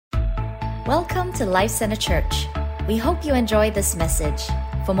Welcome to Life Center Church. We hope you enjoy this message.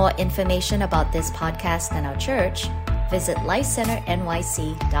 For more information about this podcast and our church, visit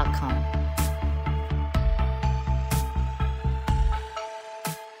lifecenternyc.com.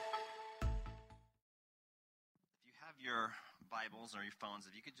 If you have your Bibles or your phones,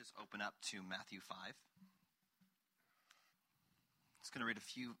 if you could just open up to Matthew 5. I'm just going to read a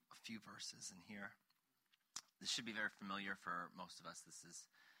few verses in here. This should be very familiar for most of us. This is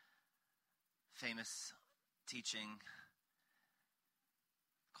famous teaching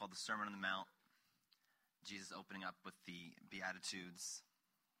called the Sermon on the Mount. Jesus opening up with the Beatitudes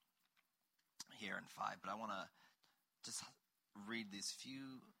here in 5. But I want to just read these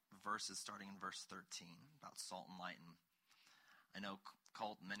few verses starting in verse 13 about salt and light. And I know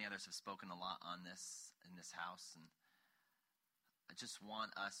Colt and many others have spoken a lot on this in this house, and I just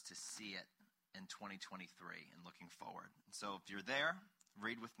want us to see it in 2023 and looking forward. And so if you're there,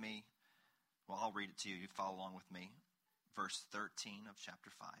 read with me. Well, I'll read it to you. You follow along with me. Verse 13 of chapter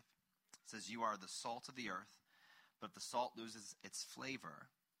 5. It says, "You are the salt of the earth, but if the salt loses its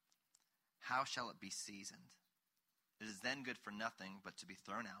flavor, how shall it be seasoned? It is then good for nothing but to be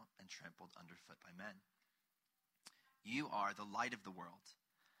thrown out and trampled underfoot by men. You are the light of the world.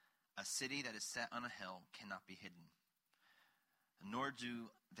 A city that is set on a hill cannot be hidden. Nor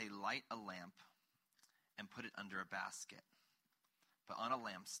do they light a lamp and put it under a basket, but on a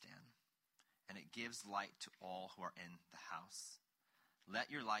lampstand, and it gives light to all who are in the house.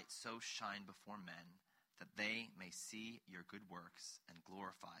 Let your light so shine before men that they may see your good works and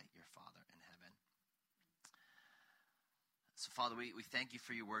glorify your Father in heaven." So, Father, we thank you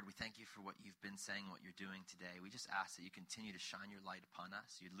for your word. We thank you for what you've been saying and what you're doing today. We just ask that you continue to shine your light upon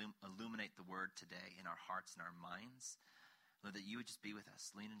us. You illuminate the word today in our hearts and our minds. Lord, that you would just be with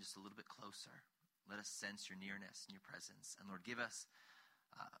us, lean in just a little bit closer. Let us sense your nearness and your presence. And Lord, give us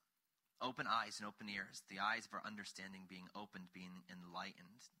open eyes and open ears, the eyes of our understanding being opened, being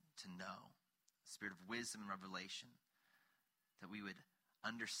enlightened to know, the spirit of wisdom and revelation, that we would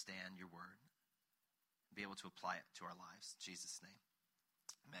understand your word and be able to apply it to our lives. In Jesus' name,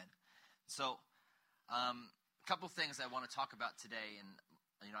 amen. So, a couple things I want to talk about today, and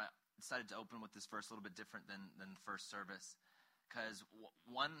I decided to open with this verse a little bit different than the first service, because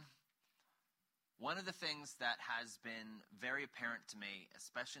one of the things that has been very apparent to me,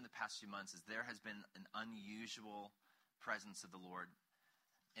 especially in the past few months, is there has been an unusual presence of the Lord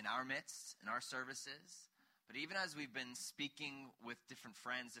in our midst, in our services. But even as we've been speaking with different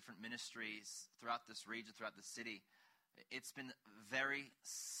friends, different ministries throughout this region, throughout the city, it's been very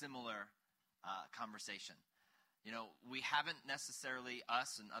similar conversation. We haven't necessarily,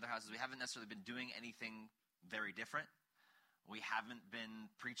 us and other houses, we haven't necessarily been doing anything very different. We haven't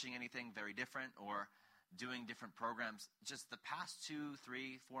been preaching anything very different or doing different programs. Just the past 2,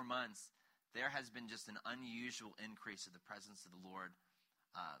 3, 4 months, there has been just an unusual increase of the presence of the Lord.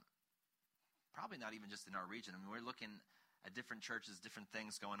 Probably not even just in our region. I mean, we're looking at different churches, different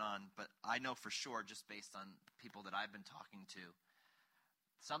things going on. But I know for sure, just based on people that I've been talking to,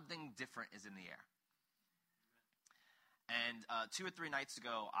 something different is in the air. And 2 or 3 nights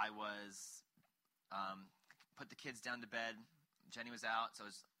ago, I was put the kids down to bed. Jenny was out, so I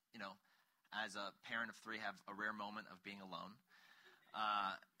was, as a parent of 3, have a rare moment of being alone.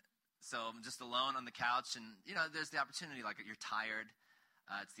 So I'm just alone on the couch, and, there's the opportunity, like you're tired.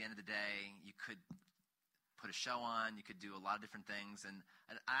 It's the end of the day. You could put a show on. You could do a lot of different things. And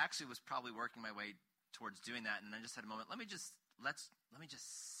I actually was probably working my way towards doing that, and I just had a moment. Let me just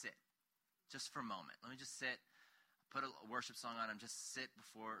sit just for a moment. Let me just sit, put a worship song on, and just sit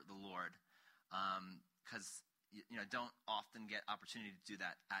before the Lord. Because I don't often get opportunity to do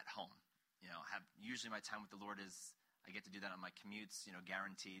that at home. Usually my time with the Lord is I get to do that on my commutes.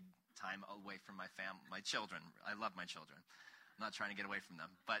 Guaranteed time away from my children. I love my children. I'm not trying to get away from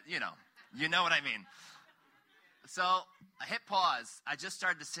them, but you know what I mean. So I hit pause. I just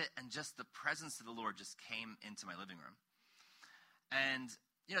started to sit, and just the presence of the Lord just came into my living room. And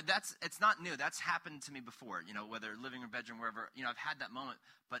it's not new. That's happened to me before. Whether living room, bedroom, wherever. I've had that moment,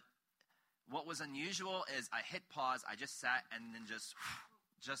 but what was unusual is I hit pause, I just sat, and then just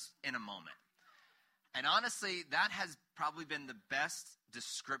in a moment. And honestly, that has probably been the best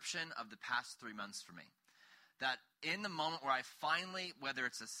description of the past 3 months for me. That in the moment where I finally, whether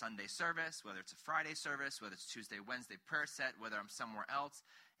it's a Sunday service, whether it's a Friday service, whether it's Tuesday, Wednesday prayer set, whether I'm somewhere else,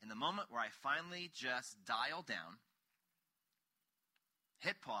 in the moment where I finally just dial down,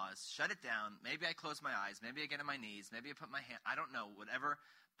 hit pause, shut it down, maybe I close my eyes, maybe I get on my knees, maybe I put my hand, I don't know, whatever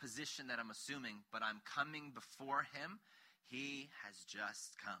position that I'm assuming, but I'm coming before him, he has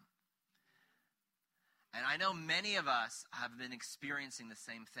just come. And I know many of us have been experiencing the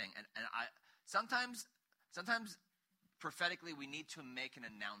same thing. And I sometimes prophetically we need to make an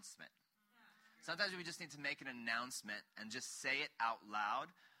announcement. Sometimes we just need to make an announcement and just say it out loud.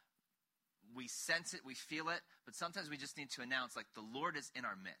 We sense it, we feel it, but sometimes we just need to announce, like, the Lord is in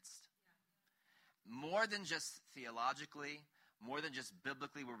our midst. More than just theologically, more than just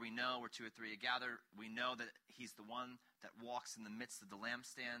biblically, where we know where two or three are gathered, we know that he's the one that walks in the midst of the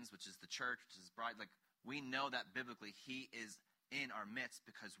lampstands, which is the church, which is his bride. Like, we know that biblically he is in our midst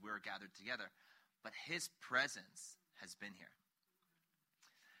because we're gathered together. But his presence has been here.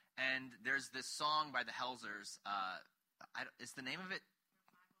 And there's this song by the Helsers. Is the name of it?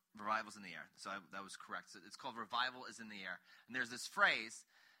 Revival's in the air. So that was correct. So it's called Revival is in the Air. And there's this phrase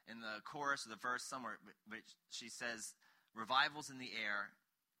in the chorus or the verse somewhere, which she says, revival's in the air,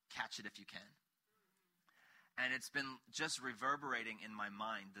 catch it if you can. And it's been just reverberating in my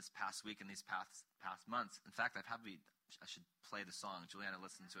mind this past week and these past months. In fact, I should play the song. Juliana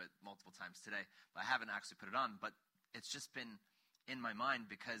listened to it multiple times today, but I haven't actually put it on. But it's just been in my mind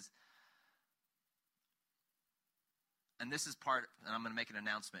because, and this is part, and I'm going to make an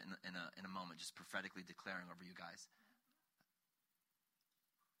announcement in a moment, just prophetically declaring over you guys.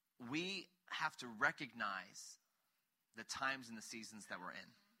 We have to recognize the times and the seasons that we're in.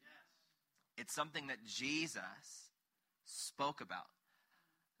 It's something that Jesus spoke about.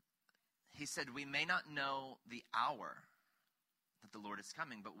 He said, we may not know the hour that the Lord is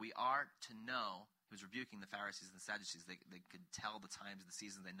coming, but we are to know. He was rebuking the Pharisees and the Sadducees. They could tell the times of the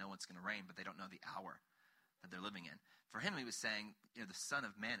seasons. They know it's going to rain, but they don't know the hour that they're living in. For him, he was saying, the Son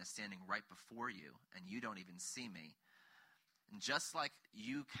of Man is standing right before you, and you don't even see me. And just like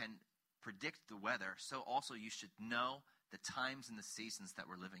you can predict the weather, so also you should know the times and the seasons that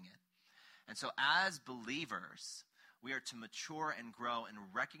we're living in. And so as believers, we are to mature and grow in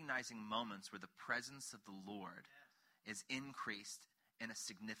recognizing moments where the presence of the Lord is increased in a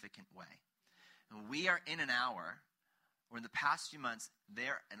significant way. And we are in an hour where in the past few months,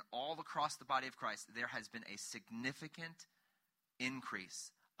 there and all across the body of Christ, there has been a significant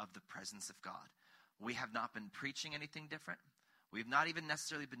increase of the presence of God. We have not been preaching anything different. We've not even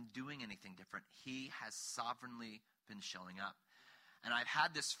necessarily been doing anything different. He has sovereignly been showing up. And I've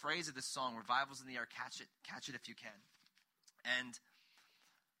had this phrase of this song, revival's in the air, catch it if you can. And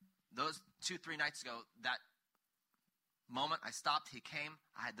those 2-3 nights ago, that moment I stopped, he came,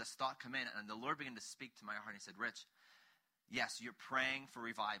 I had this thought come in, and the Lord began to speak to my heart. He said, Rich, yes, you're praying for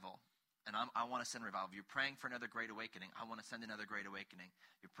revival, and I want to send revival. You're praying for another great awakening. I want to send another great awakening.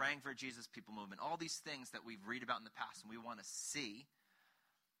 You're praying for a Jesus People movement. All these things that we've read about in the past, and we want to see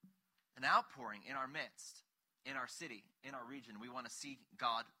an outpouring in our midst, in our city, in our region. We want to see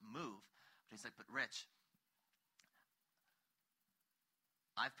God move. But he's like, but Rich,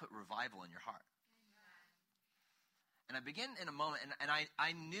 I've put revival in your heart. And I begin in a moment, and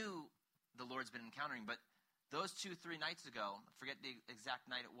I knew the Lord's been encountering, but those 2-3 nights ago, I forget the exact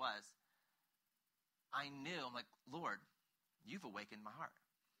night it was, I knew, I'm like, Lord, you've awakened my heart.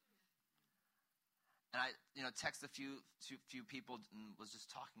 And I, texted a few people and was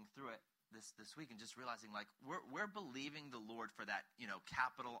just talking through it this week and just realizing, like, we're believing the Lord for that,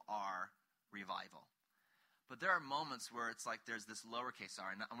 capital R revival. But there are moments where it's like there's this lowercase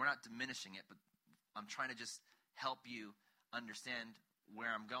r, and we're not diminishing it, but I'm trying to just help you understand where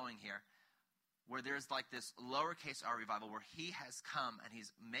I'm going here, where there's like this lowercase r revival where he has come and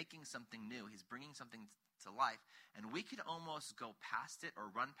he's making something new. He's bringing something to life. And we could almost go past it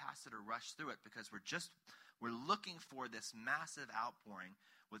or run past it or rush through it because we're looking for this massive outpouring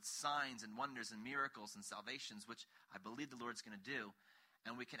with signs and wonders and miracles and salvations, which I believe the Lord's going to do.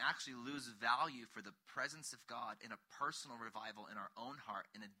 And we can actually lose value for the presence of God in a personal revival in our own heart,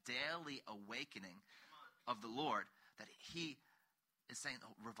 in a daily awakening of the Lord, that he is saying,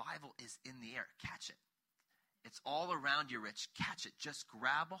 oh, revival is in the air. Catch it. It's all around you, Rich. Catch it. Just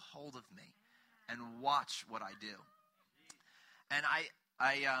grab a hold of me and watch what I do. And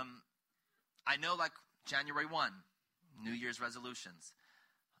I know, like, January 1, New Year's resolutions.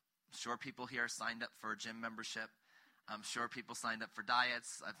 I'm sure people here signed up for a gym membership. I'm sure people signed up for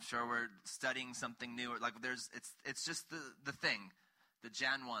diets. I'm sure we're studying something new. Like, it's just the thing. The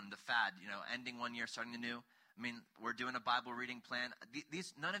Jan 1, the fad, ending one year, starting a new. I mean, we're doing a Bible reading plan.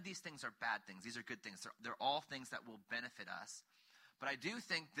 None of these things are bad things. These are good things. They're all things that will benefit us. But I do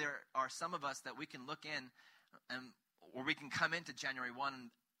think there are some of us that we can look in, or we can come into January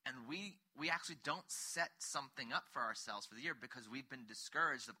 1, and we actually don't set something up for ourselves for the year because we've been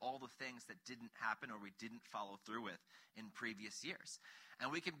discouraged of all the things that didn't happen or we didn't follow through with in previous years.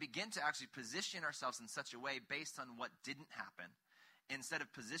 And we can begin to actually position ourselves in such a way based on what didn't happen instead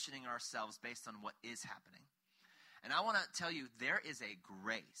of positioning ourselves based on what is happening. And I want to tell you, there is a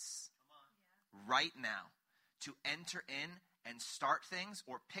grace right now to enter in and start things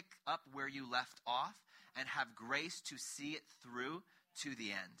or pick up where you left off and have grace to see it through to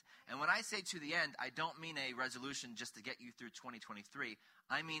the end. And when I say to the end, I don't mean a resolution just to get you through 2023.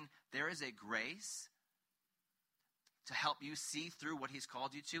 I mean, there is a grace to help you see through what he's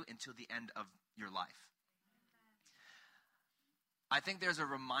called you to until the end of your life. I think there's a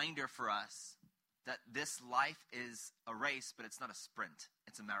reminder for us that this life is a race, but it's not a sprint.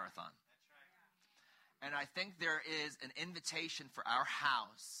 It's a marathon. That's right. And I think there is an invitation for our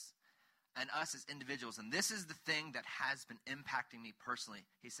house and us as individuals. And this is the thing that has been impacting me personally.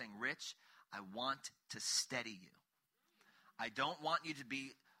 He's saying, Rich, I want to steady you. I don't want you to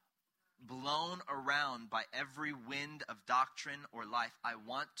be blown around by every wind of doctrine or life. I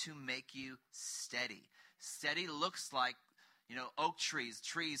want to make you steady. Steady looks like, oak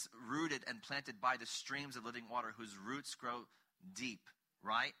trees rooted and planted by the streams of living water whose roots grow deep,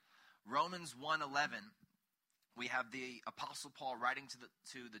 right? Romans 1:11, we have the Apostle Paul writing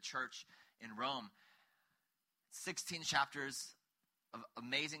to the church in Rome. 16 chapters of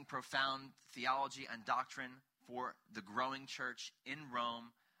amazing, profound theology and doctrine for the growing church in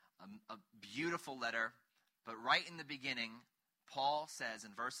Rome. A beautiful letter. But right in the beginning, Paul says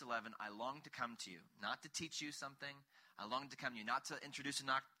in verse 11, I long to come to you, not to teach you something. I long to come to you, not to introduce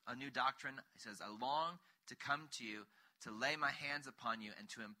a new doctrine. He says, I long to come to you, to lay my hands upon you, and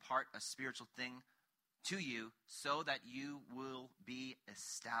to impart a spiritual thing to you so that you will be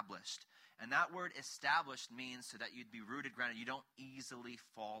established. And that word established means so that you'd be rooted, grounded. You don't easily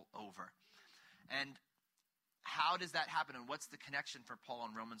fall over. And how does that happen? And what's the connection for Paul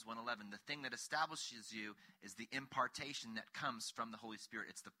in Romans 1:11? The thing that establishes you is the impartation that comes from the Holy Spirit.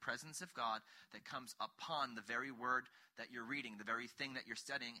 It's the presence of God that comes upon the very word that you're reading, the very thing that you're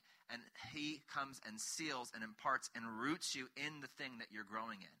studying, and he comes and seals and imparts and roots you in the thing that you're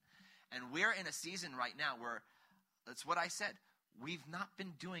growing in. And we're in a season right now where, that's what I said, we've not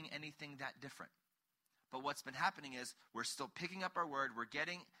been doing anything that different. But what's been happening is we're still picking up our word, we're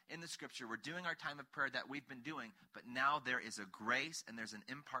getting in the scripture, we're doing our time of prayer that we've been doing, but now there is a grace and there's an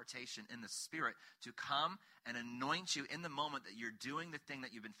impartation in the Spirit to come and anoint you in the moment that you're doing the thing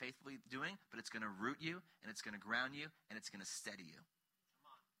that you've been faithfully doing, but it's going to root you and it's going to ground you and it's going to steady you.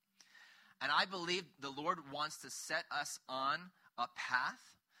 And I believe the Lord wants to set us on a path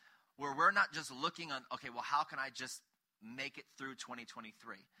where we're not just looking on, okay, well, how can I just make it through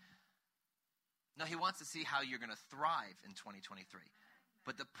 2023? No, he wants to see how you're going to thrive in 2023.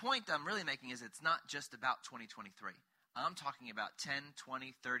 But the point I'm really making is it's not just about 2023. I'm talking about 10,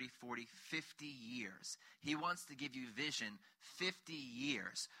 20, 30, 40, 50 years. He wants to give you vision 50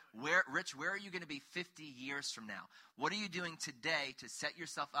 years. Rich, where are you going to be 50 years from now? What are you doing today to set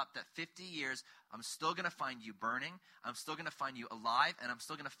yourself up that 50 years, I'm still going to find you burning, I'm still going to find you alive, and I'm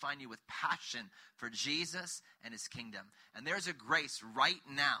still going to find you with passion for Jesus and his kingdom. And there's a grace right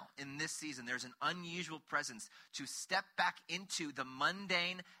now in this season. There's an unusual presence to step back into the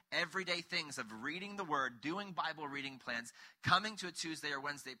mundane, everyday things of reading the word, doing Bible reading plans, coming to a Tuesday or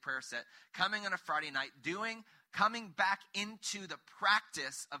Wednesday prayer set, coming on a Friday night, coming back into the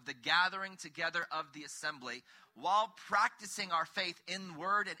practice of the gathering together of the assembly. While practicing our faith in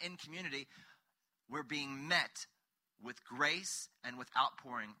word and in community, we're being met with grace and with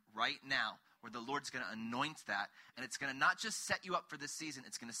outpouring right now, where the Lord's going to anoint that. And it's going to not just set you up for this season,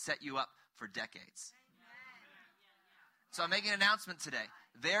 it's going to set you up for decades. So I'm making an announcement today.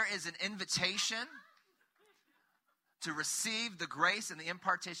 There is an invitation to receive the grace and the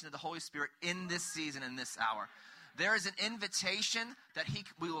impartation of the Holy Spirit in this season, in this hour. There is an invitation that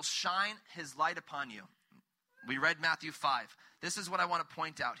we will shine his light upon you. We read Matthew 5. This is what I want to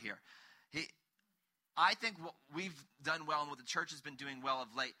point out here. I think what we've done well and what the church has been doing well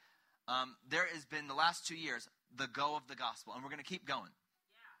of late, there has been the last 2 years, the go of the gospel. And we're going to keep going.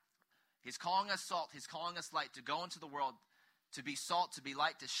 He's calling us salt. He's calling us light to go into the world, to be salt, to be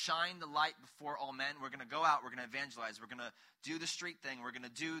light, to shine the light before all men. We're going to go out. We're going to evangelize. We're going to do the street thing. We're going to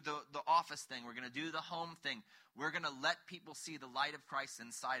do the office thing. We're going to do the home thing. We're going to let people see the light of Christ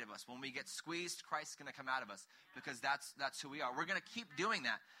inside of us. When we get squeezed, Christ's going to come out of us because that's who we are. We're going to keep doing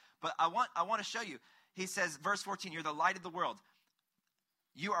that. But I want to show you. He says, verse 14, you're the light of the world.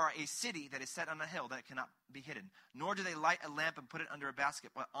 You are a city that is set on a hill that cannot be hidden. Nor do they light a lamp and put it under a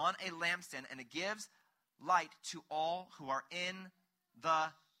basket, but on a lampstand, and it gives light to all who are in the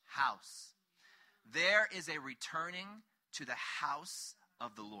house. There is a returning to the house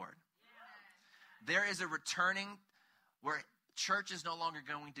of the Lord. There is a returning where church is no longer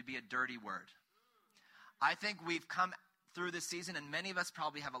going to be a dirty word. I think we've come through this season, and many of us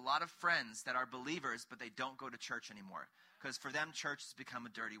probably have a lot of friends that are believers, but they don't go to church anymore because for them, church has become a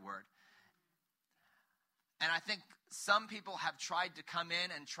dirty word. And I think some people have tried to come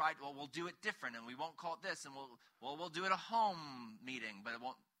in and tried, well, we'll do it different, and we won't call it this, and we'll do it a home meeting, but it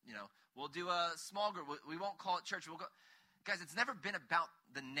won't, we'll do a small group. We won't call it church. Guys, it's never been about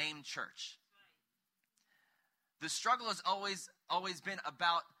the name church. The struggle has always been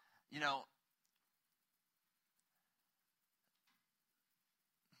about,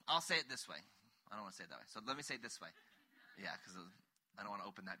 I'll say it this way. I don't want to say it that way. So let me say it this way. Yeah, because I don't want to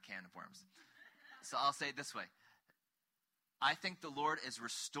open that can of worms. So I'll say it this way. I think the Lord is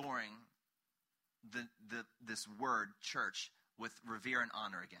restoring this word, church, with revere and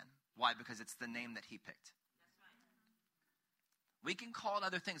honor again. Why? Because it's the name that he picked. We can call it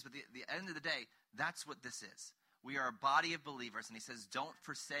other things, but at the end of the day, that's what this is. We are a body of believers, and he says, don't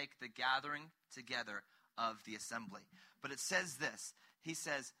forsake the gathering together of the assembly. But it says this. He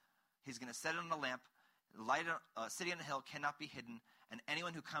says, he's going to set it on a lamp. Light, city on a hill cannot be hidden, and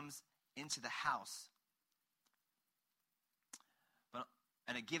anyone who comes into the house,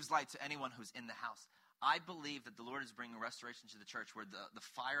 and it gives light to anyone who's in the house. I believe that the Lord is bringing restoration to the church where the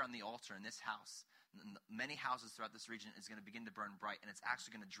fire on the altar in this house, and many houses throughout this region, is going to begin to burn bright, and it's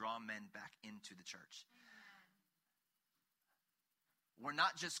actually going to draw men back into the church. We're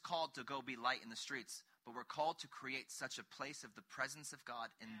not just called to go be light in the streets, but we're called to create such a place of the presence of God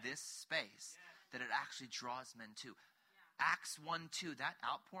in this space that it actually draws men to. Acts 1:2, that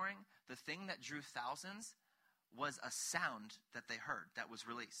outpouring, the thing that drew thousands was a sound that they heard that was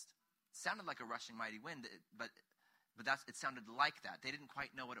released. It sounded like a rushing mighty wind, but it sounded like that. They didn't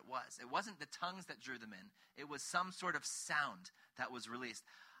quite know what it was. It wasn't the tongues that drew them in. It was some sort of sound that was released.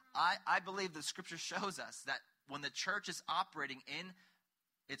 I believe the scripture shows us that when the church is operating in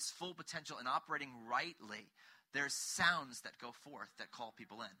its full potential and operating rightly, there's sounds that go forth that call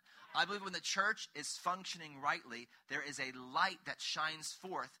people in. I believe when the church is functioning rightly, there is a light that shines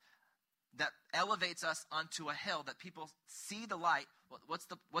forth that elevates us onto a hill that people see the light. What's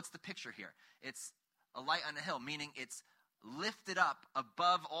the picture here? It's a light on a hill, meaning it's lifted up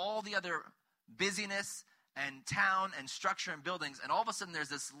above all the other busyness and town and structure and buildings. And all of a sudden there's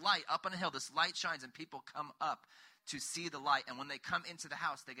this light up on a hill. This light shines and people come up to see the light. And when they come into the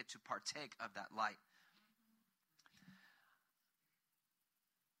house, they get to partake of that light.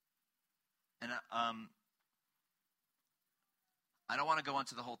 And I don't want to go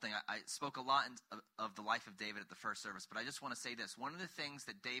into the whole thing. I spoke a lot of the life of David at the first service, but I just want to say this. One of the things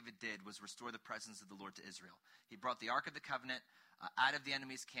that David did was restore the presence of the Lord to Israel. He brought the Ark of the Covenant out of the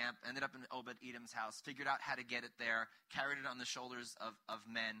enemy's camp, ended up in Obed-Edom's house, figured out how to get it there, carried it on the shoulders of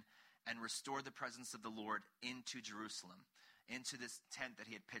men, and restored the presence of the Lord into Jerusalem, into this tent that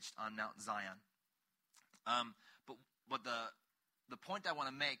he had pitched on Mount Zion. But the point I want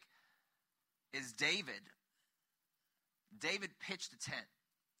to make is David pitched a tent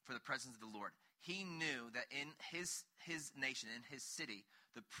for the presence of the Lord. He knew that in his nation, in his city,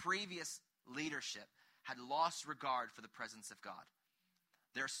 the previous leadership had lost regard for the presence of God.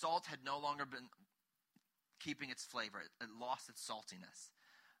 Their salt had no longer been keeping its flavor. It lost its saltiness.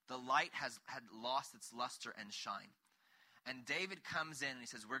 The light had lost its luster and shine. And David comes in and he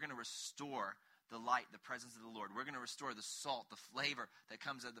says, we're going to restore the light, the presence of the Lord. We're going to restore the salt, the flavor that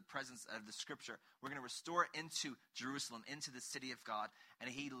comes out of the presence of the scripture. We're going to restore it into Jerusalem, into the city of God. And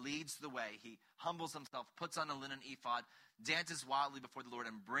he leads the way. He humbles himself, puts on a linen ephod, dances wildly before the Lord,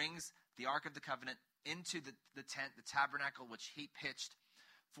 and brings the Ark of the Covenant into the tent, the tabernacle, which he pitched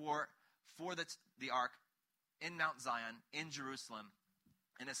for the Ark in Mount Zion, in Jerusalem,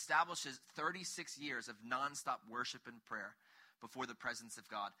 and establishes 36 years of nonstop worship and prayer before the presence of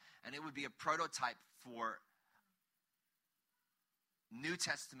God. And it would be a prototype for New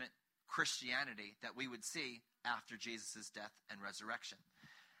Testament Christianity that we would see after Jesus' death and resurrection.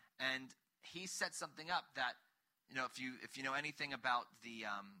 And he set something up that, if you know anything about the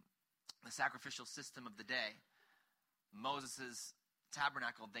sacrificial system of the day, Moses'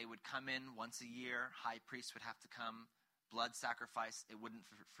 tabernacle, they would come in once a year. High priest would have to come. Blood sacrifice, it wouldn't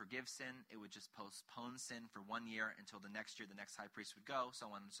forgive sin. It would just postpone sin for 1 year until the next year the next high priest would go, so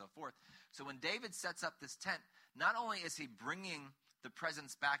on and so forth. So when David sets up this tent, not only is he bringing the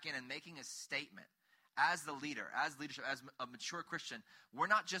presence back in and making a statement as the leader, as leadership, as a mature Christian, we're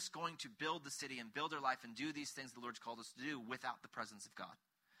not just going to build the city and build our life and do these things the Lord's called us to do without the presence of God.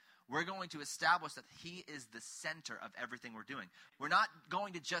 We're going to establish that he is the center of everything we're doing. We're not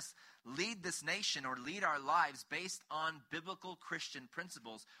going to just lead this nation or lead our lives based on biblical Christian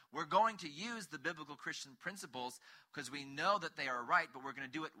principles. We're going to use the biblical Christian principles because we know that they are right, but we're going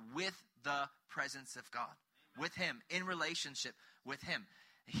to do it with the presence of God. with him, in relationship with him.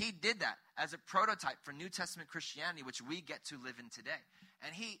 He did that as a prototype for New Testament Christianity, which we get to live in today.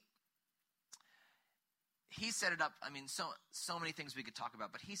 And he set it up. I mean, so many things we could talk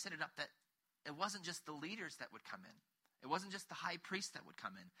about, but he set it up that it wasn't just the leaders that would come in. It wasn't just the high priest that would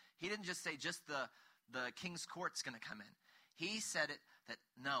come in. He didn't just say just the king's court's going to come in. He said it that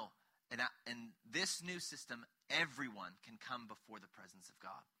no, in this new system, everyone can come before the presence of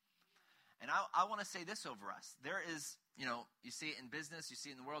God. And I want to say this over us. There is, you see it in business, you see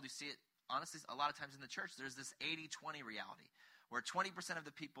it in the world, you see it, honestly, a lot of times in the church. There's this 80-20 reality, where 20% of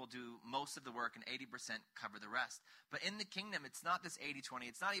the people do most of the work and 80% cover the rest. But in the kingdom, it's not this 80-20.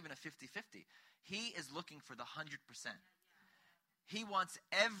 It's not even a 50-50. He is looking for the 100%. He wants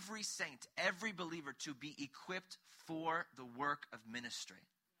every saint, every believer to be equipped for the work of ministry.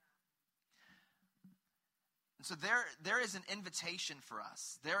 And so there is an invitation for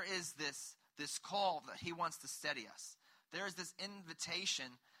us. There is this call that he wants to steady us. There is this invitation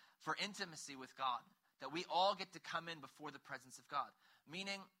for intimacy with God, that we all get to come in before the presence of God.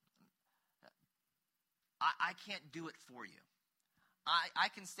 Meaning, I can't do it for you. I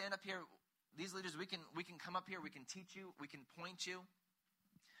can stand up here. These leaders, we can come up here. We can teach you. We can point you.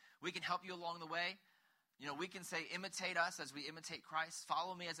 We can help you along the way. We can say, imitate us as we imitate Christ.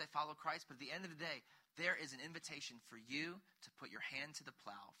 Follow me as I follow Christ. But at the end of the day, there is an invitation for you to put your hand to the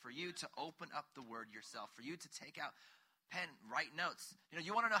plow, for you to open up the word yourself, for you to take out pen, write notes.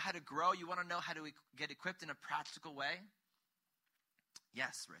 You want to know how to grow? You want to know how to get equipped in a practical way?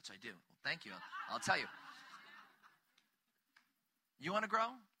 Yes, Rich, I do. Well, thank you. I'll tell you. You want to grow?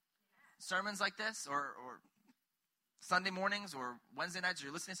 Sermons like this, or Sunday mornings, or Wednesday nights, or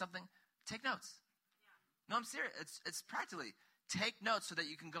you're listening to something, take notes. No, I'm serious. It's practically take notes so that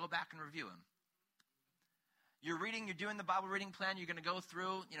you can go back and review them. You're doing the Bible reading plan, you're going to go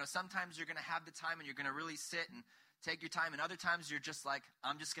through, sometimes you're going to have the time and you're going to really sit and take your time. And other times you're just like,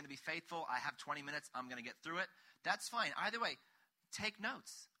 I'm just going to be faithful. I have 20 minutes. I'm going to get through it. That's fine. Either way, take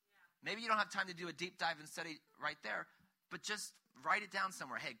notes. Maybe you don't have time to do a deep dive and study right there, but just write it down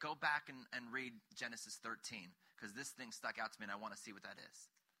somewhere. Hey, go back and read Genesis 13 because this thing stuck out to me and I want to see what that is.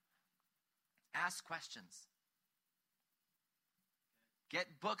 Ask questions. Get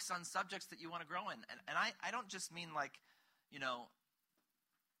books on subjects that you want to grow in. And I don't just mean like,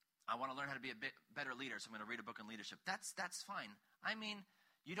 I want to learn how to be a better leader, so I'm going to read a book on leadership. That's fine. I mean,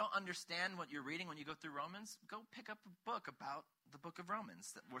 you don't understand what you're reading when you go through Romans? Go pick up a book about the book of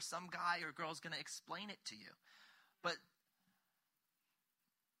Romans where some guy or girl is going to explain it to you. But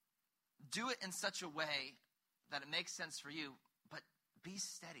do it in such a way that it makes sense for you, but be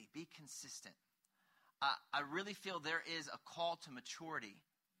steady, be consistent. I really feel there is a call to maturity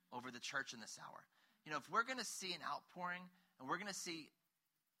over the church in this hour. If we're going to see an outpouring and we're going to see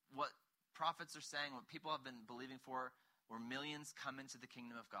what prophets are saying, what people have been believing for, where millions come into the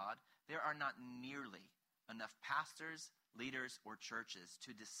kingdom of God, there are not nearly enough pastors, leaders, or churches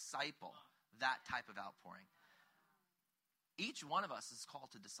to disciple that type of outpouring. Each one of us is called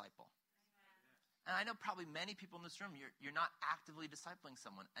to disciple. And I know probably many people in this room, you're not actively discipling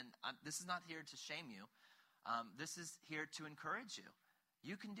someone. And this is not here to shame you. This is here to encourage you.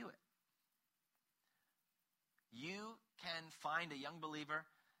 You can do it. You can find a young believer.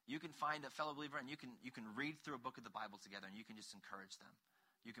 You can find a fellow believer, and you can read through a book of the Bible together, and you can just encourage them.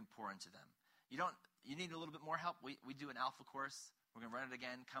 You can pour into them. You need a little bit more help. We do an alpha course. We're going to run it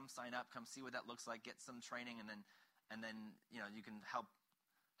again. Come sign up. Come see what that looks like. Get some training, and then you can help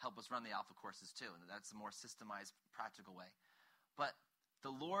us run the alpha courses too. And that's a more systemized, practical way. But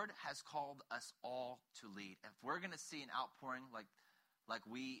the Lord has called us all to lead. If we're going to see an outpouring like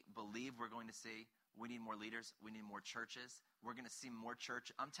we believe we're going to see, we need more leaders. We need more churches. We're going to see more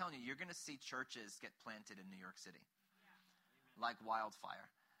church. I'm telling you, you're going to see churches get planted in New York City, like wildfire.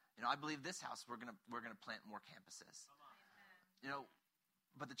 I believe this house we're going to plant more campuses.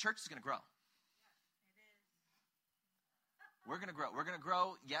 But the church is going to grow. We're going to grow. We're going to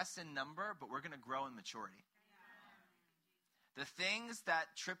grow, yes, in number, but we're going to grow in maturity. The things that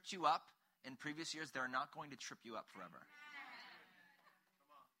tripped you up in previous years, they're not going to trip you up forever.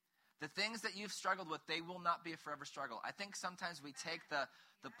 The things that you've struggled with, they will not be a forever struggle. I think sometimes we take the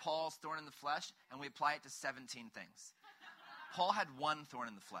Paul's thorn in the flesh and we apply it to 17 things. Paul had one thorn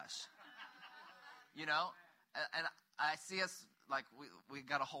in the flesh. And I see us like we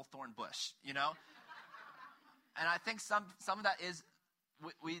got a whole thorn bush, And I think some of that is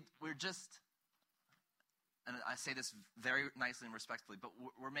we're just, and I say this very nicely and respectfully, but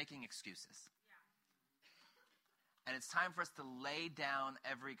we're making excuses. And it's time for us to lay down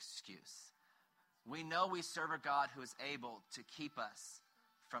every excuse. We know we serve a God who is able to keep us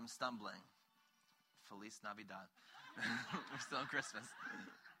from stumbling, Feliz Navidad. We're still on Christmas.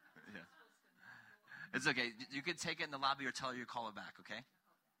 Yeah. It's okay. You could take it in the lobby or tell her you call it back, okay?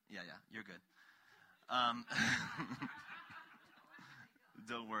 Yeah, you're good.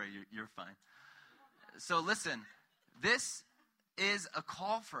 Don't worry, you're fine. So listen, this is a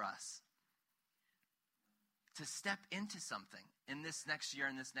call for us to step into something in this next year,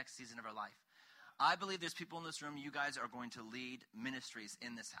 in this next season of our life. I believe there's people in this room, you guys are going to lead ministries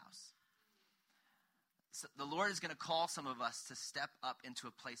in this house. So the Lord is going to call some of us to step up into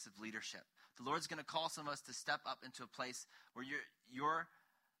a place of leadership. The Lord's going to call some of us to step up into a place where you're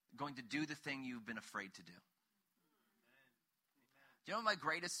going to do the thing you've been afraid to do. Do you know what my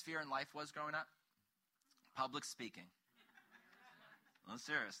greatest fear in life was growing up? Public speaking. I'm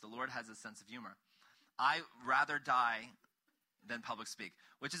serious. The Lord has a sense of humor. I rather die than public speak,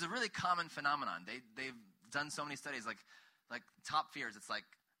 which is a really common phenomenon. They've done so many studies, like top fears. It's like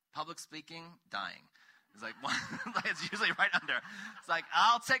public speaking, dying. It's like it's usually right under. It's like,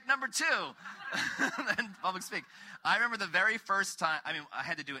 I'll take number 2. And public speak. I remember the very first time, I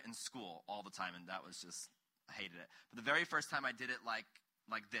had to do it in school all the time, and that was just, I hated it. But the very first time I did it like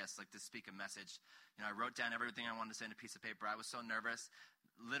this, like to speak a message, I wrote down everything I wanted to say in a piece of paper. I was so nervous.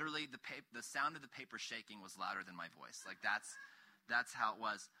 Literally, the sound of the paper shaking was louder than my voice. Like, that's how it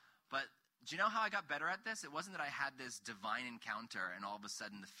was. But do you know how I got better at this? It wasn't that I had this divine encounter and all of a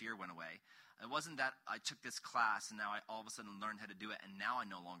sudden the fear went away. It wasn't that I took this class and now I all of a sudden learned how to do it and now I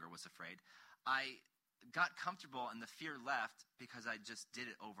no longer was afraid. I got comfortable and the fear left because I just did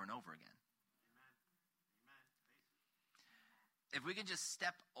it over and over again. If we can just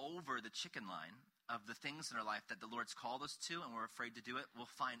step over the chicken line of the things in our life that the Lord's called us to and we're afraid to do it, we'll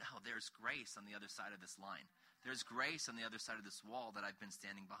find, there's grace on the other side of this line. There's grace on the other side of this wall that I've been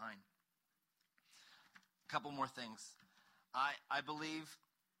standing behind. A couple more things. I believe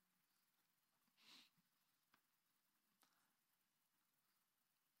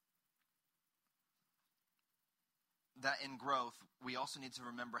that in growth, we also need to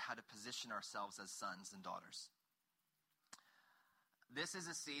remember how to position ourselves as sons and daughters. This is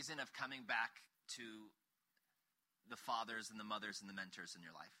a season of coming back to the fathers and the mothers and the mentors in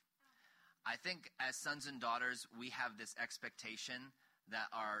your life. I think as sons and daughters, we have this expectation that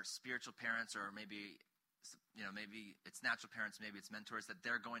our spiritual parents, or maybe it's natural parents, maybe it's mentors, that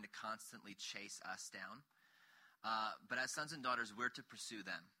they're going to constantly chase us down. But as sons and daughters, we're to pursue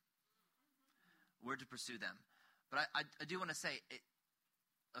them. We're to pursue them. But I do want to say,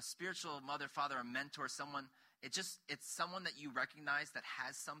 a spiritual mother, father, a mentor, someone, it's someone that you recognize that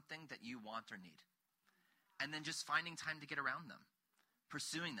has something that you want or need. And then just finding time to get around them,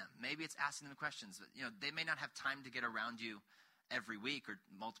 pursuing them. Maybe it's asking them questions. But, they may not have time to get around you every week or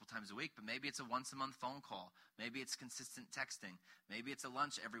multiple times a week, but maybe it's a once-a-month phone call. Maybe it's consistent texting. Maybe it's a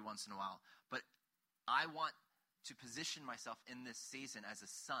lunch every once in a while. But I want to position myself in this season as a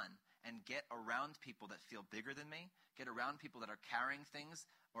son and get around people that feel bigger than me, get around people that are carrying things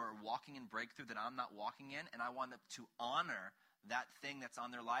or walking in breakthrough that I'm not walking in, and I want to honor that thing that's on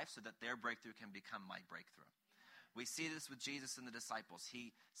their life so that their breakthrough can become my breakthrough. We see this with Jesus and the disciples.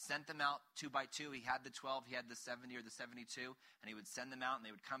 He sent them out 2 by 2. He had the 12, he had the 70 or the 72, and he would send them out and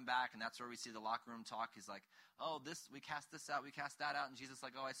they would come back, and that's where we see the locker room talk. He's like, we cast this out, we cast that out, and Jesus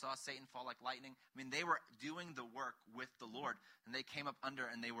like, I saw Satan fall like lightning. They were doing the work with the Lord, and they came up under,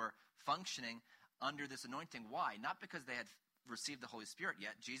 and they were functioning under this anointing. Why? Not because they had received the Holy Spirit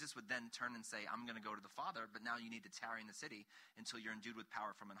yet. Jesus would then turn and say, I'm going to go to the Father, but now you need to tarry in the city until you're endued with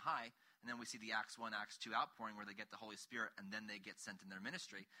power from on high. And then we see the Acts 1, Acts 2 outpouring where they get the Holy Spirit and then they get sent in their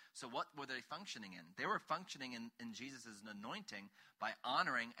ministry. So what were they functioning in? They were functioning in Jesus' anointing by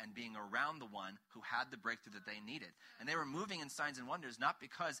honoring and being around the one who had the breakthrough that they needed. And they were moving in signs and wonders, not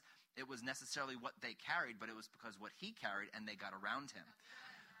because it was necessarily what they carried, but it was because what he carried and they got around him.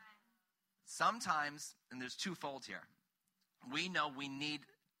 Sometimes, and there's twofold here, we know we need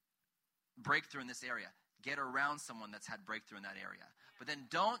breakthrough in this area. Get around someone that's had breakthrough in that area. But then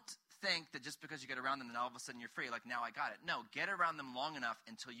don't think that just because you get around them, then all of a sudden you're free. Like, now I got it. No, get around them long enough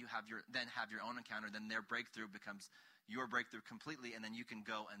until you have your own encounter. Then their breakthrough becomes your breakthrough completely, and then you can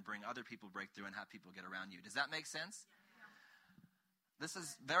go and bring other people breakthrough and have people get around you. Does that make sense? This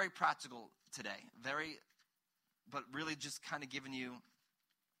is very practical today. But really just kind of giving you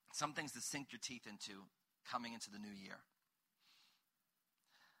some things to sink your teeth into coming into the new year.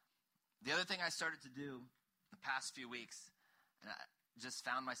 The other thing I started to do the past few weeks, and I just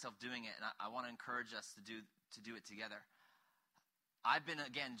found myself doing it, and I want to encourage us to do it together. I've been,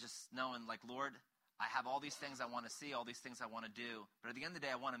 again, just knowing, like, Lord, I have all these things I want to see, all these things I want to do, but at the end of the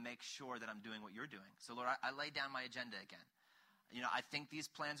day, I want to make sure that I'm doing what you're doing. So, Lord, I lay down my agenda again. I think these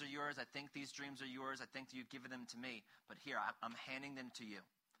plans are yours. I think these dreams are yours. I think you've given them to me. But here, I'm handing them to you.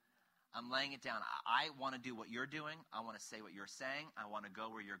 I'm laying it down. I want to do what you're doing. I want to say what you're saying. I want to go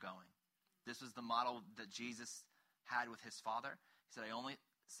where you're going. This was the model that Jesus had with his Father. He said, I only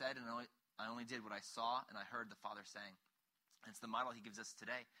did what I saw and I heard the Father saying. And it's the model he gives us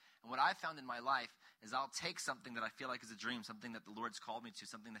today. And what I've found in my life is I'll take something that I feel like is a dream, something that the Lord's called me to,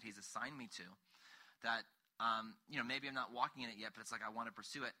 something that he's assigned me to, that, maybe I'm not walking in it yet, but it's like I want to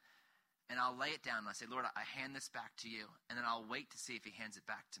pursue it. And I'll lay it down and I say, Lord, I hand this back to you. And then I'll wait to see if he hands it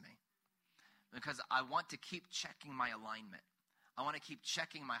back to me. Because I want to keep checking my alignment. I want to keep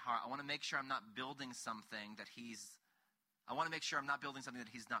checking my heart. I want to make sure I'm not building something that he's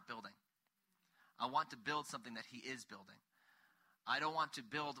not building. I want to build something that he is building. I don't want to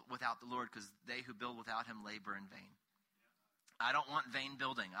build without the Lord, because they who build without him labor in vain. I don't want vain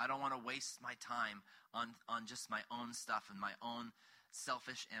building. I don't want to waste my time on just my own stuff and my own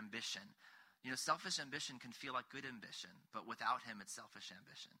selfish ambition. Selfish ambition can feel like good ambition, but without him it's selfish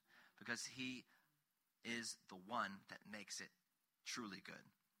ambition, because he is the one that makes it truly good.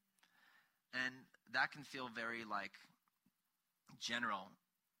 And that can feel very general,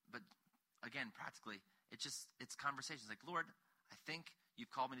 but again, practically, it's conversations like, Lord, I think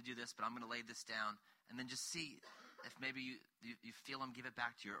you've called me to do this, but I'm going to lay this down, and then just see if maybe you feel him give it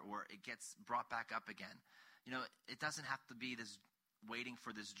back to you, or it gets brought back up again. It doesn't have to be this waiting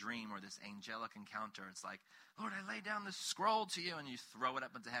for this dream or this angelic encounter. It's like, Lord, I lay down this scroll to you, and you throw it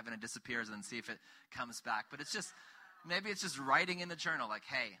up into heaven, it disappears, and then see if it comes back. But maybe it's just writing in the journal, like,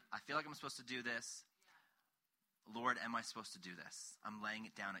 hey, I feel like I'm supposed to do this. Lord, am I supposed to do this? I'm laying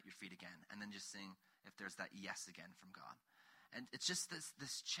it down at your feet again. And then just seeing if there's that yes again from God. And it's just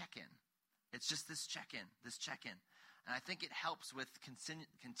this check-in. It's just this check-in. And I think it helps with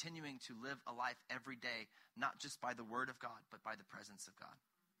continuing to live a life every day, not just by the word of God, but by the presence of God.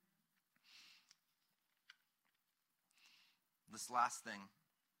 This last thing,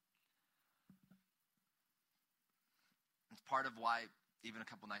 it's part of why even a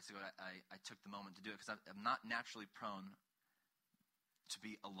couple nights ago I took the moment to do it, because I'm not naturally prone to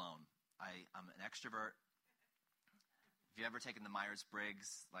be alone. I'm an extrovert. If you've ever taken the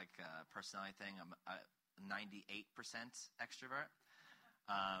Myers-Briggs personality thing, I'm a 98% extrovert.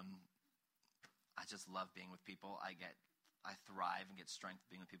 I just love being with people. I thrive and get strength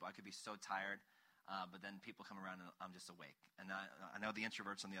being with people. I could be so tired, but then people come around and I'm just awake. And I know the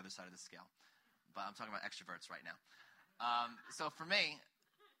introverts on the other side of the scale, but I'm talking about extroverts right now. So for me,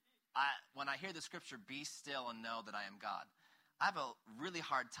 when I hear the scripture, be still and know that I am God, I have a really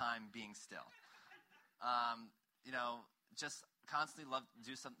hard time being still. Just constantly love to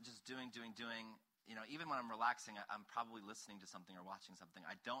do something, just doing. Even when I'm relaxing, I'm probably listening to something or watching something.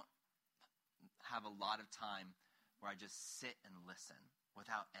 I don't have a lot of time where I just sit and listen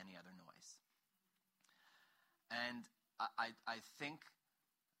without any other noise. And I think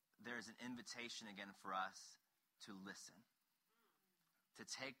there's an invitation again for us to listen, to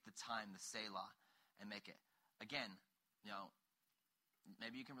take the time, the Selah, and make it. Again,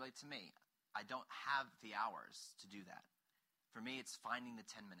 maybe you can relate to me. I don't have the hours to do that. For me, it's finding the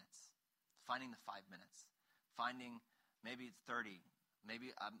 10 minutes, finding the 5 minutes, finding maybe it's 30.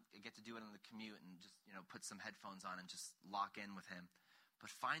 Maybe I get to do it on the commute and just, put some headphones on and just lock in with him. But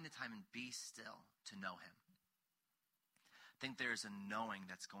find the time and be still to know him. I think there's a knowing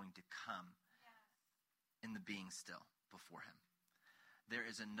that's going to come in the being still before him. There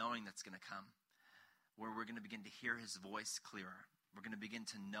is a knowing that's going to come where we're going to begin to hear his voice clearer. We're going to begin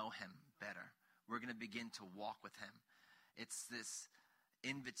to know him better. We're going to begin to walk with him. It's this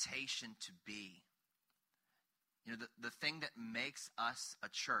invitation to be. The thing that makes us a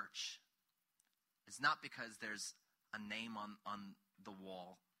church is not because there's a name on the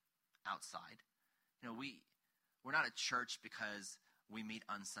wall outside. We're not a church because we meet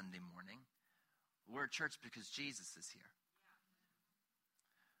on Sunday morning. We're a church because Jesus is here.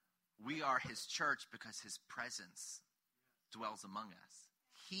 We are his church because his presence dwells among us.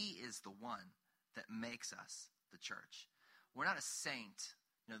 He is the one that makes us the church. We're not a saint.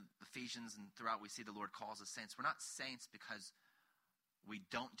 Ephesians and throughout we see the Lord calls us saints. We're not saints because we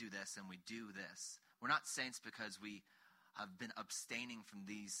don't do this and we do this. We're not saints because we have been abstaining from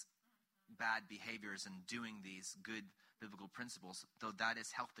these bad behaviors and doing these good biblical principles, though that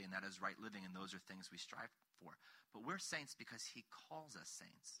is healthy and that is right living, and those are things we strive for. But we're saints because he calls us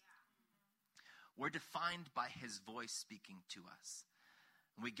saints. We're defined by his voice speaking to us.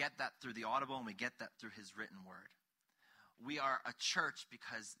 And we get that through the audible, and we get that through his written word. We are a church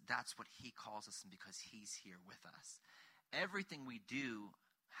because that's what he calls us and because he's here with us. Everything we do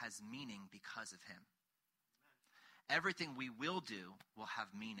has meaning because of him. everything we will do will have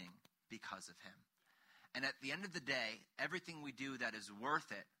meaning because of him. And at the end of the day, everything we do that is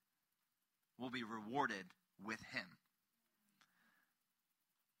worth it will be rewarded with him.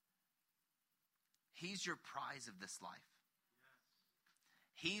 He's your prize of this life.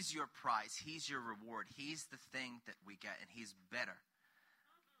 He's your prize. He's your reward. He's the thing that we get, and he's better.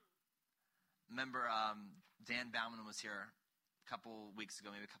 Remember, Dan Bauman was here a couple weeks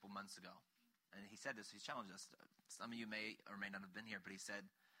ago, maybe a couple months ago, and he said this. He challenged us. Some of you may or may not have been here, but he said,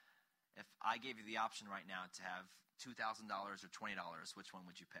 if I gave you the option right now to have $2,000 or $20, which one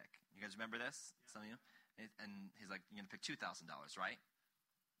would you pick? You guys remember this? Yeah. Some of you? And he's like, you're going to pick $2,000, right?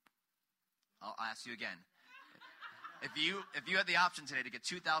 I'll ask you again. If you had the option today to get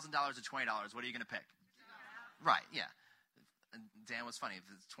 $2,000 or $20, what are you going to pick? Right, yeah. And Dan was funny. If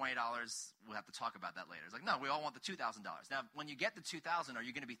it's $20, we'll have to talk about that later. It's like, no, we all want the $2,000. Now, when you get the $2,000, are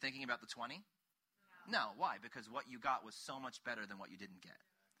you going to be thinking about the 20? No. Why? Because what you got was so much better than what you didn't get.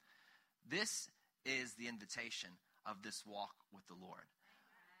 This is the invitation of this walk with the Lord.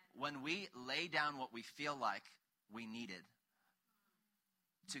 When we lay down what we feel like we needed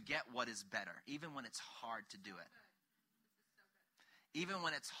to get what is better, even when it's hard to do it. Even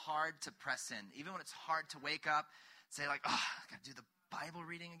when it's hard to press in. Even when it's hard to wake up, say like, oh, I got to do the Bible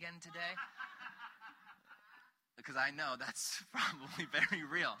reading again today. Because I know that's probably very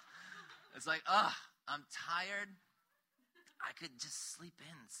real. It's like, oh, I'm tired. I could just sleep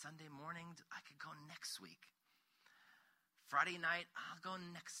in. Sunday morning, I could go next week. Friday night, I'll go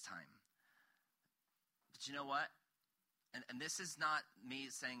next time. But you know what? And this is not me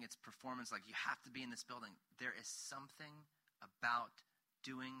saying it's performance, like you have to be in this building. There is something about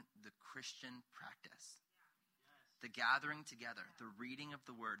doing the Christian practice. The gathering together, the reading of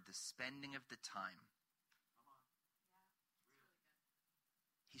the word, the spending of the time.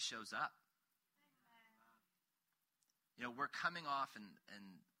 He shows up. You know, we're coming off, and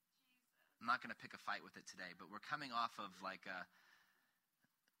I'm not going to pick a fight with it today, but we're coming off of like a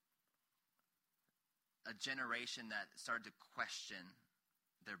generation that started to question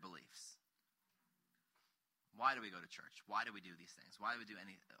their beliefs. Why do we go to church? Why do we do these things? Why do we do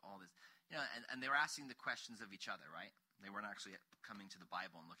all this? You know, and they were asking the questions of each other, right? They weren't actually coming to the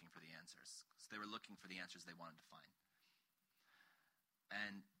Bible and looking for the answers. So they were looking for the answers they wanted to find.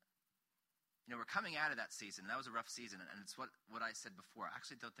 And, you know, we're coming out of that season. And that was a rough season. And it's what I said before. I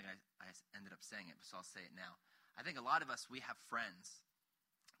actually don't think I ended up saying it, so I'll say it now. I think a lot of us, we have friends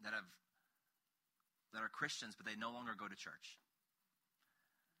that are Christians, but they no longer go to church.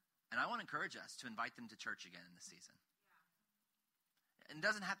 And I want to encourage us to invite them to church again in this season. Yeah. And it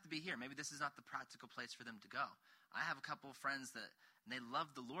doesn't have to be here. Maybe this is not the practical place for them to go. I have a couple of friends that, and they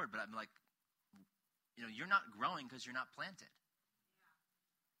love the Lord, but I'm like, you know, you're not growing because you're not planted.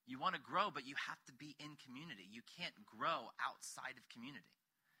 Yeah. You want to grow, but you have to be in community. You can't grow outside of community.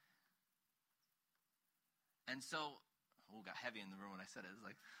 And so, it got heavy in the room when I said it. It's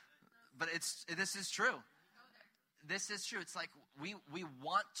like, but this is true. This is true. It's like we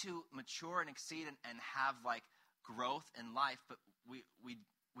want to mature and exceed and have like growth in life, but we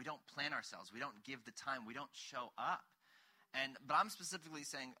don't plan ourselves. We don't give the time. We don't show up. But I'm specifically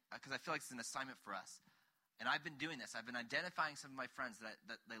saying, because I feel like it's an assignment for us. And I've been doing this. I've been identifying some of my friends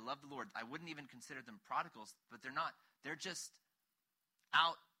that they love the Lord. I wouldn't even consider them prodigals, but they're not. They're just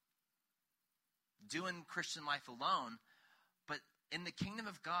out doing Christian life alone. But in the kingdom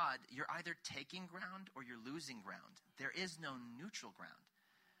of God, you're either taking ground or you're losing ground. There is no neutral ground.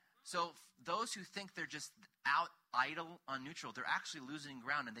 So those who think they're just out idle on neutral, they're actually losing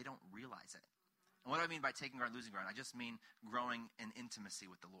ground and they don't realize it. And what do I mean by taking ground, losing ground? I just mean growing in intimacy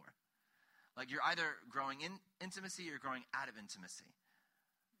with the Lord. Like you're either growing in intimacy or you're growing out of intimacy.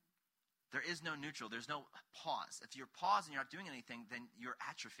 There is no neutral. There's no pause. If you're pausing, you're not doing anything, then you're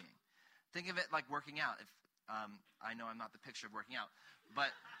atrophying. Think of it like working out. If I know I'm not the picture of working out,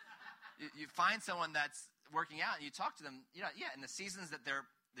 but you find someone that's working out and you talk to them, you know, yeah, in the seasons that they're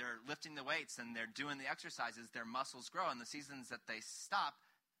lifting the weights and they're doing the exercises, their muscles grow. In the seasons that they stop,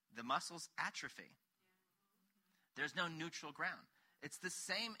 the muscles atrophy. There's no neutral ground. It's the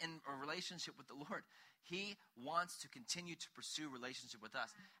same in a relationship with the Lord. He wants to continue to pursue relationship with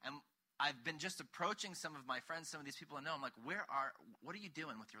us. And I've been just approaching some of my friends, some of these people I know. I'm like, what are you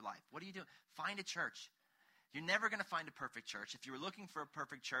doing with your life? What are you doing? Find a church. You're never going to find a perfect church. If you were looking for a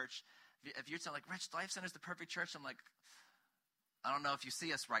perfect church, if you're saying like, Rich, Life Center is the perfect church, I'm like, I don't know if you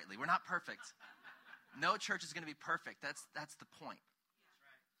see us rightly. We're not perfect. No church is going to be perfect. That's the point.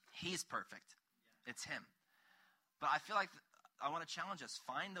 He's perfect. It's him. But I feel like I want to challenge us.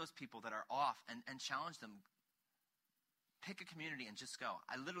 Find those people that are off and challenge them. Pick a community and just go.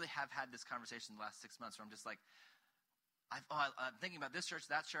 I literally have had this conversation the last 6 months where I'm just like, I'm thinking about this church,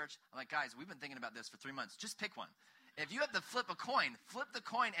 that church. I'm like, guys, we've been thinking about this for 3 months. Just pick one. If you have to flip a coin, flip the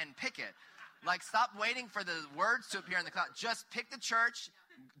coin and pick it. Like, stop waiting for the words to appear in the cloud. Just pick the church.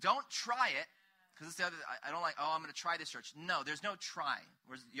 Don't try it. Because it's the other, I don't like, I'm going to try this church. No, there's no try.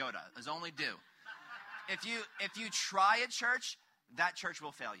 Where's Yoda? There's only do. If you try a church, that church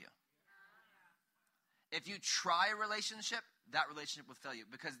will fail you. If you try a relationship, that relationship will fail you.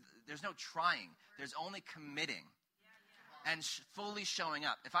 Because there's no trying. There's only committing. And fully showing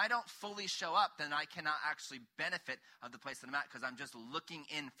up. If I don't fully show up, then I cannot actually benefit of the place that I'm at, because I'm just looking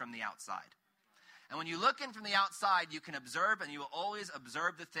in from the outside. And when you look in from the outside, you can observe, and you will always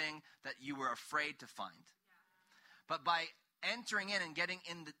observe the thing that you were afraid to find. But by entering in and getting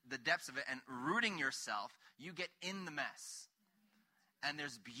in the depths of it and rooting yourself, you get in the mess. And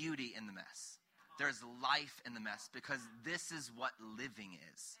there's beauty in the mess. There's life in the mess, because this is what living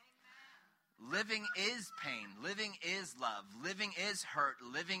is. Living is pain. Living is love. Living is hurt.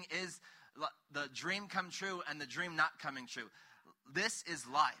 Living is the dream come true and the dream not coming true. This is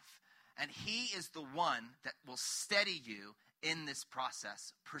life. And he is the one that will steady you in this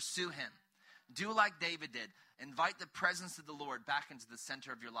process. Pursue him. Do like David did. Invite the presence of the Lord back into the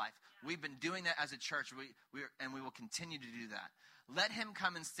center of your life. We've been doing that as a church, and we will continue to do that. Let him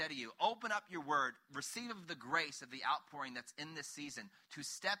come and steady you. Open up your word. Receive of the grace of the outpouring that's in this season to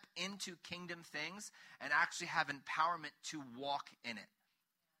step into kingdom things and actually have empowerment to walk in it.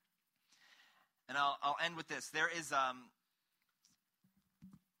 And I'll end with this.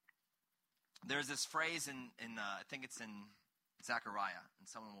 There's this phrase in I think it's in Zechariah, and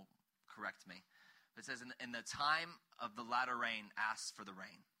someone will correct me. It says, in the time of the latter rain, ask for the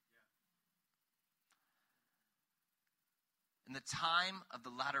rain. In the time of the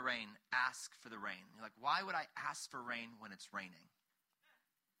latter rain, ask for the rain. You're like, why would I ask for rain when it's raining?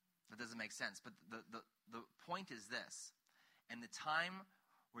 That doesn't make sense. But the point is this. In the time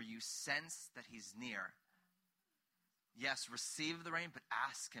where you sense that he's near, yes, receive the rain, but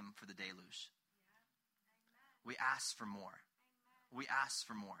ask him for the deluge. We ask for more. We ask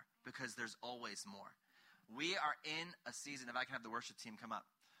for more, because there's always more. We are in a season, if I can have the worship team come up,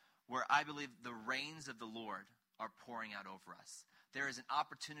 where I believe the rains of the Lord are pouring out over us. There is an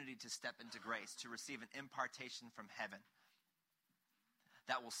opportunity to step into grace, to receive an impartation from heaven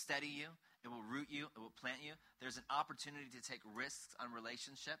that will steady you, it will root you, it will plant you. There's an opportunity to take risks on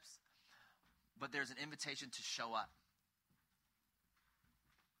relationships, but there's an invitation to show up.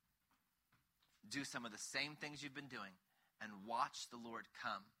 Do some of the same things you've been doing and watch the Lord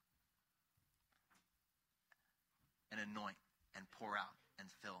come and anoint and pour out and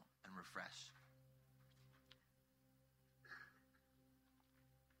fill and refresh.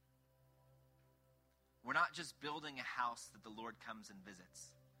 We're not just building a house that the Lord comes and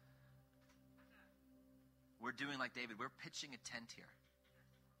visits. We're doing like David. We're pitching a tent here.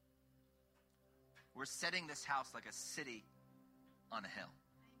 We're setting this house like a city on a hill.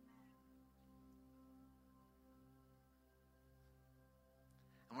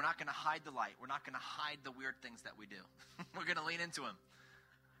 And we're not going to hide the light. We're not going to hide the weird things that we do. We're going to lean into them.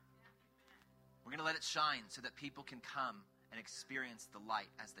 We're going to let it shine so that people can come and experience the light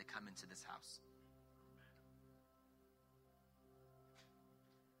as they come into this house.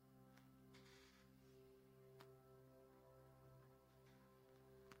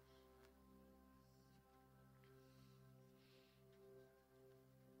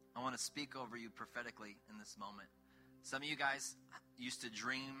 I want to speak over you prophetically in this moment. Some of you guys used to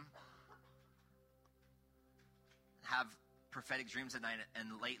dream, have prophetic dreams at night,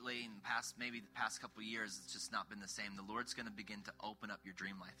 and lately, in maybe the past couple of years, it's just not been the same. The Lord's going to begin to open up your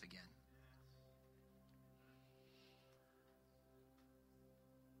dream life again.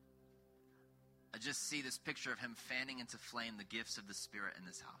 I just see this picture of him fanning into flame the gifts of the Spirit in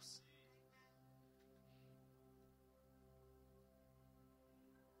this house.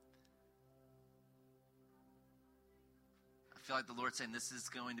 I feel like the Lord's saying this is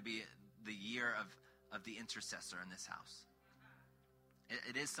going to be the year of the intercessor in this house.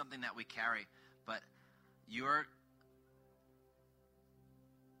 It is something that we carry, but your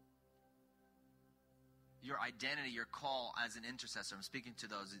identity, your call as an intercessor, I'm speaking to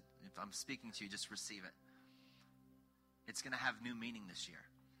those, if I'm speaking to you, just receive it. It's going to have new meaning this year.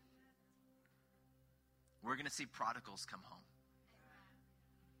 We're going to see prodigals come home.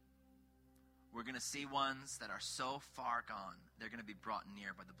 We're going to see ones that are so far gone, they're going to be brought near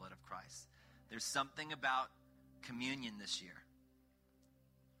by the blood of Christ. There's something about communion this year.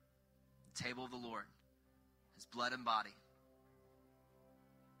 The table of the Lord, his blood and body.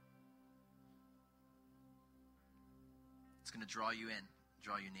 It's going to draw you in,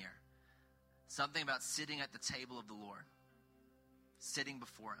 draw you near. Something about sitting at the table of the Lord. sitting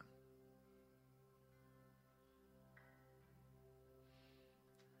before him.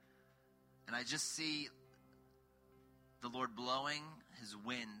 And I just see the Lord blowing his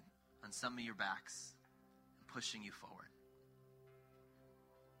wind on some of your backs and pushing you forward.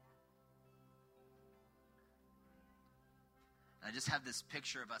 And I just have this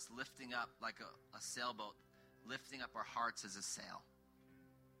picture of us lifting up like a sailboat, lifting up our hearts as a sail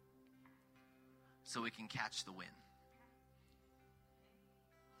so we can catch the wind.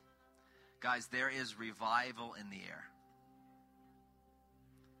 Guys, there is revival in the air.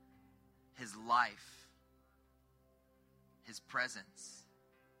 His life, his presence,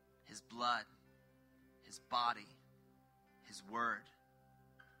 his blood, his body, his word,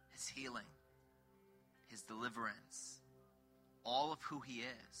 his healing, his deliverance, all of who he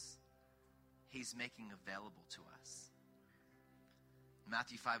is, he's making available to us. In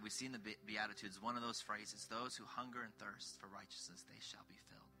Matthew 5, we see in the Beatitudes one of those phrases, those who hunger and thirst for righteousness, they shall be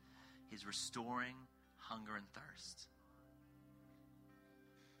filled. He's restoring hunger and thirst.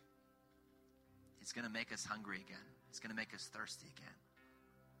 He's going to make us hungry again. He's going to make us thirsty again.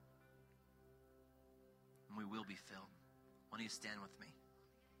 And we will be filled. Why don't you stand with me?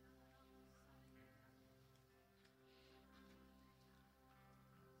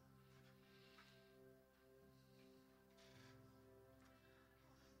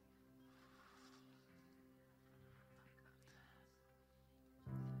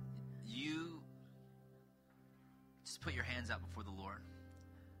 You just put your hands out before the Lord.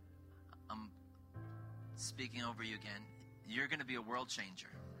 I'm speaking over you again. You're going to be a world changer.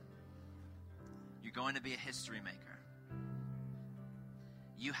 You're going to be a history maker.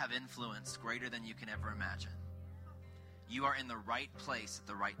 You have influence greater than you can ever imagine. You are in the right place at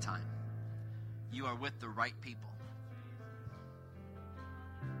the right time. You are with the right people.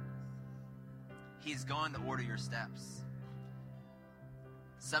 He's going to order your steps.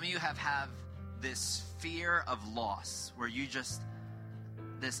 Some of you have this fear of loss where you just,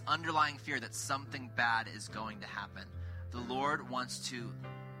 this underlying fear that something bad is going to happen. The Lord wants to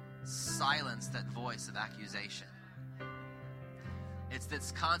silence that voice of accusation. It's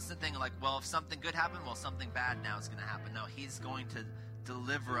this constant thing like, well, if something good happened, well, something bad now is going to happen. No, he's going to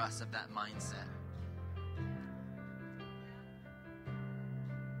deliver us of that mindset.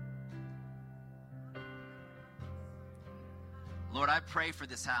 Lord, I pray for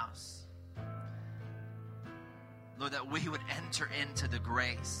this house. Lord, that we would enter into the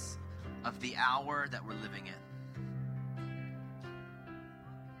grace of the hour that we're living in.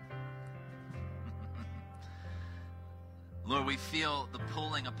 Lord, we feel the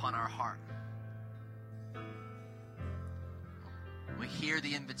pulling upon our heart. We hear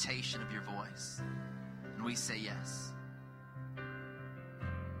the invitation of your voice, and we say yes.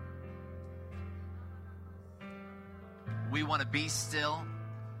 We want to be still,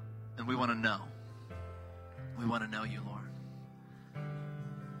 and we want to know. We want to know you, Lord.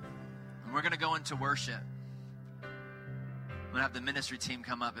 And we're going to go into worship. I'm going to have the ministry team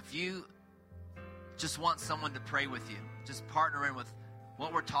come up. If you just want someone to pray with you, just partner in with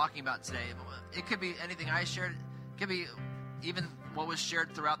what we're talking about today. It could be anything I shared. It could be even what was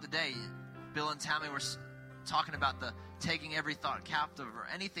shared throughout the day. Bill and Tammy were talking about the taking every thought captive or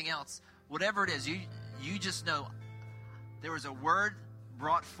anything else. Whatever it is, you just know there was a word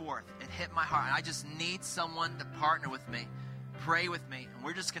brought forth. It hit my heart. And I just need someone to partner with me, pray with me. And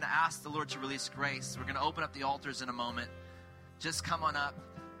we're just going to ask the Lord to release grace. We're going to open up the altars in a moment. Just come on up.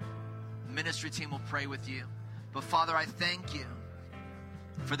 The ministry team will pray with you. But Father, I thank you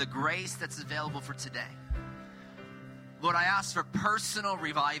for the grace that's available for today. Lord, I ask for personal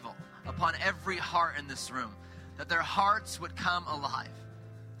revival upon every heart in this room, that their hearts would come alive,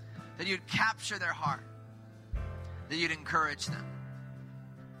 that you'd capture their heart, that you'd encourage them,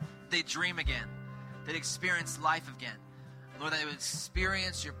 they'd dream again, they'd experience life again. Lord, they would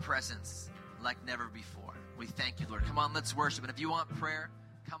experience your presence like never before. We thank you, Lord. Come on, let's worship. And if you want prayer,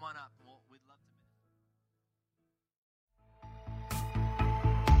 come on up. We'd love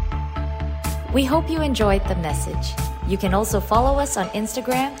to. We hope you enjoyed the message. You can also follow us on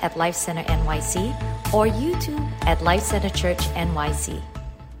Instagram at Life Center NYC or YouTube at Life Center Church NYC.